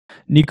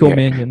Nico Yeah.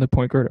 Mannion, the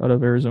point guard out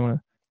of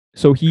Arizona.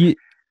 So he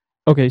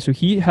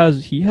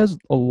has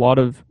a lot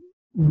of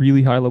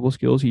really high level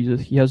skills.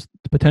 He has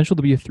the potential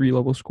to be a 3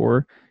 level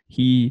scorer.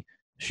 He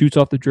shoots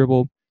off the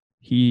dribble.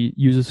 He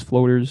uses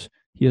floaters.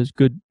 He has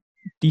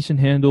decent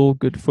handle,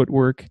 good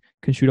footwork.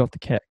 Can shoot off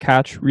the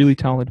catch. Really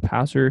talented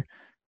passer.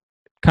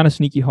 Kind of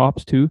sneaky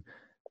hops too.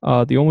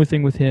 The only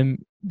thing with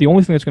him, the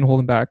only thing that's going to hold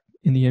him back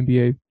in the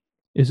NBA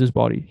is his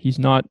body. He's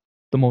not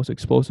the most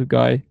explosive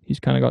guy. He's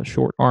kind of got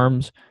short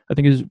arms. I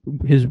think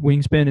his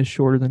wingspan is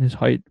shorter than his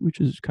height, which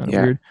is kind of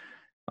Yeah. weird.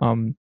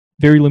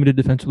 Very limited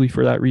defensively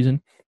for that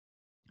reason,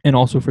 and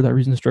also for that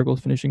reason, struggles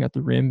finishing at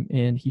the rim,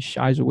 and he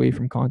shies away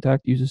from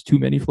contact. Uses too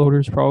many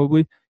floaters,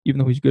 probably, even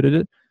though he's good at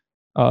it.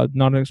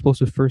 Not an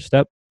explosive first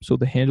step, so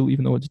the handle,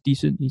 even though it's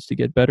decent, needs to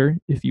get better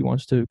if he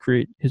wants to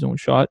create his own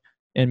shot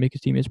and make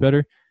his teammates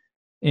better.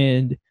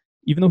 And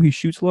even though he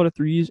shoots a lot of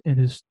threes and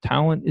his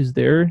talent is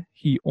there,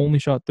 he only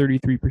shot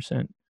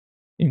 33%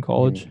 in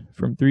college Mhm.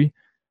 from three.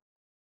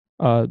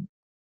 Uh,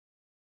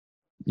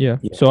 yeah.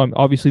 Yeah. So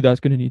obviously that's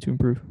going to need to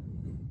improve.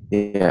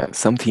 Yeah.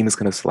 Some team is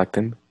gonna select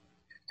him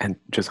and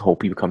just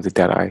hope he becomes a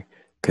dead eye.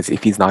 Because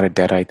if he's not a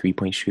dead eye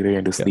 3-point shooter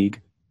in this Yeah.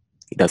 league,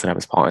 he doesn't have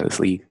a spot in this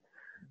league.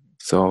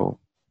 So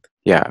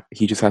yeah,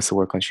 he just has to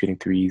work on shooting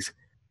threes.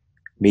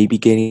 Maybe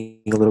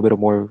gaining a little bit of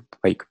more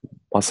like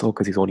muscle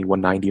because he's only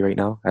 190 right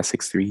now at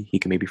 6'3". He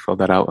can maybe fill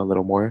that out a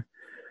little more.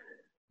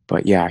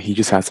 But yeah, he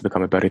just has to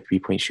become a better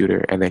 3-point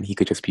shooter, and then he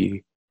could just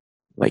be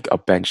like a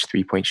bench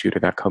 3-point shooter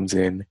that comes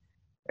in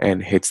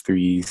and hits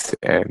threes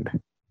and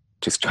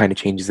just kind of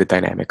changes the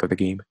dynamic of the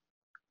game.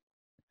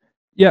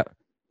 Yeah.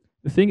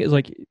 The thing is,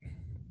 like,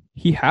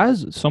 he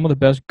has some of the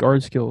best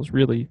guard skills,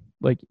 really,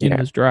 like in Yeah,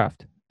 this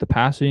draft. The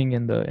passing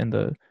and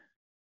the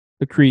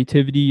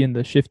creativity and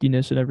the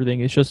shiftiness and everything.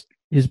 It's just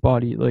his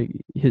body, like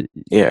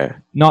yeah,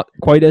 not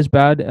quite as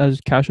bad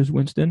as Cassius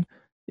Winston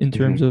in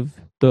terms hmm of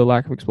the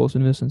lack of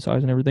explosiveness and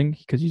size and everything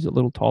because he's a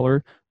little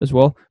taller as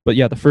well. But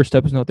yeah, the first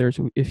step is not there.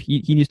 So if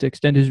he needs to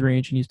extend his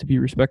range, he needs to be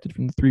respected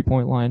from the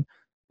 3-point line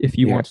if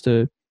he yeah, wants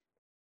to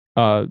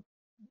uh,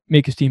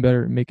 make his team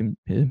better and make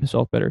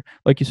himself better.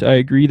 Like you said, I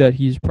agree that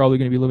he's probably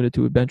going to be limited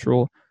to a bench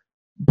role.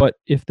 But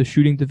if the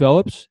shooting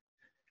develops,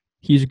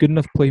 he's a good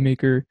enough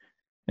playmaker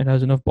and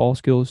has enough ball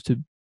skills to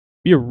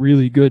be a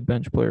really good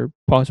bench player,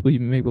 possibly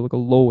even maybe like a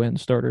low end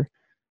starter.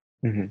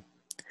 hmm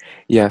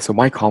yeah. So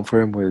my comp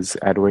for him was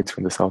Edwards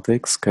from the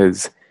Celtics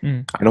because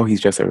Mm, I know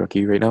he's just a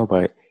rookie right now,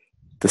 but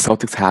the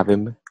Celtics have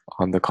him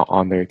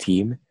on their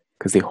team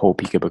because they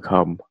hope he could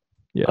become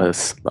yeah,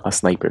 a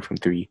sniper from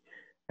three.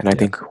 And I yeah,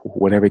 think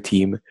whatever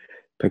team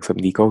picks up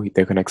Nico,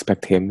 they're going to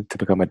expect him to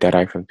become a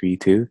deadeye from three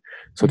too.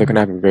 So they're going hmm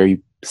to have a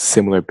very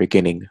similar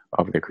beginning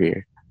of their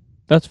career.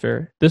 that's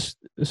fair. This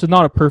is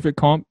not a perfect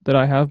comp that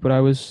I have, but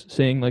I was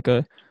saying like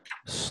a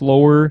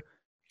slower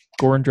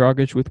Goran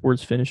Dragic with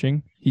worse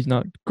finishing. He's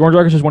not Goran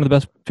Dragic is one of the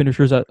best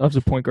finishers as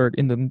a point guard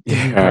in the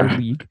entire Yeah,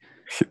 league.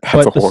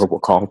 that's a But horrible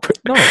comp.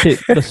 no, okay,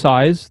 the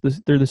size,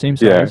 they're the same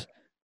Yeah, size.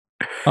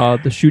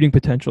 The shooting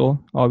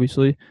potential,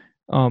 obviously,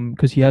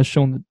 because he has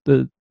shown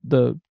the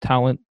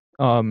talent,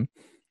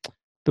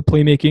 the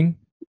playmaking.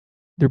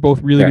 They're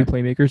both really yeah, good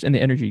playmakers, and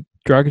the energy.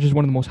 Dragic is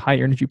one of the most high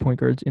energy point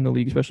guards in the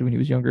league, especially when he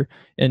was younger.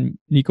 And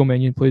Nico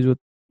Mannion plays with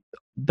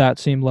that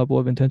same level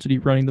of intensity,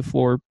 running the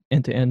floor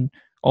end to end,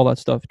 all that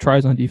stuff.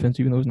 Tries on defense,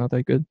 even though he's not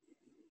that good.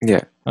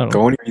 yeah. I don't The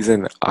know. only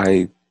reason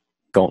I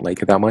don't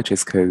like it that much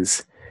is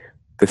because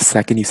the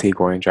second you say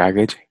Goran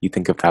Dragic, you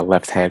think of that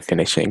left hand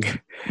finishing.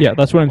 Yeah,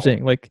 that's what I'm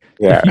saying. Like, if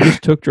Yeah, you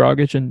just took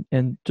Dragic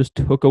and just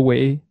took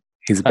away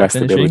his that best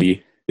finishing,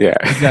 ability. Yeah.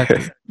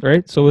 exactly,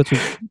 right? So it's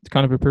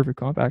kind of a perfect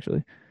comp,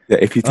 actually. Yeah,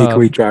 if you take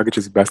away Um,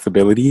 Dragic's best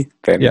ability,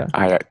 then yeah,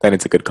 then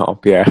it's a good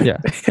comp. Yeah. yeah,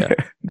 yeah.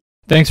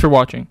 Thanks for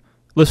watching.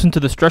 Listen to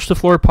the Stretch the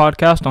Floor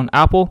podcast on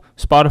Apple,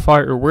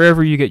 Spotify, or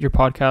wherever you get your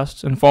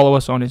podcasts, and follow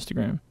us on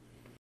Instagram.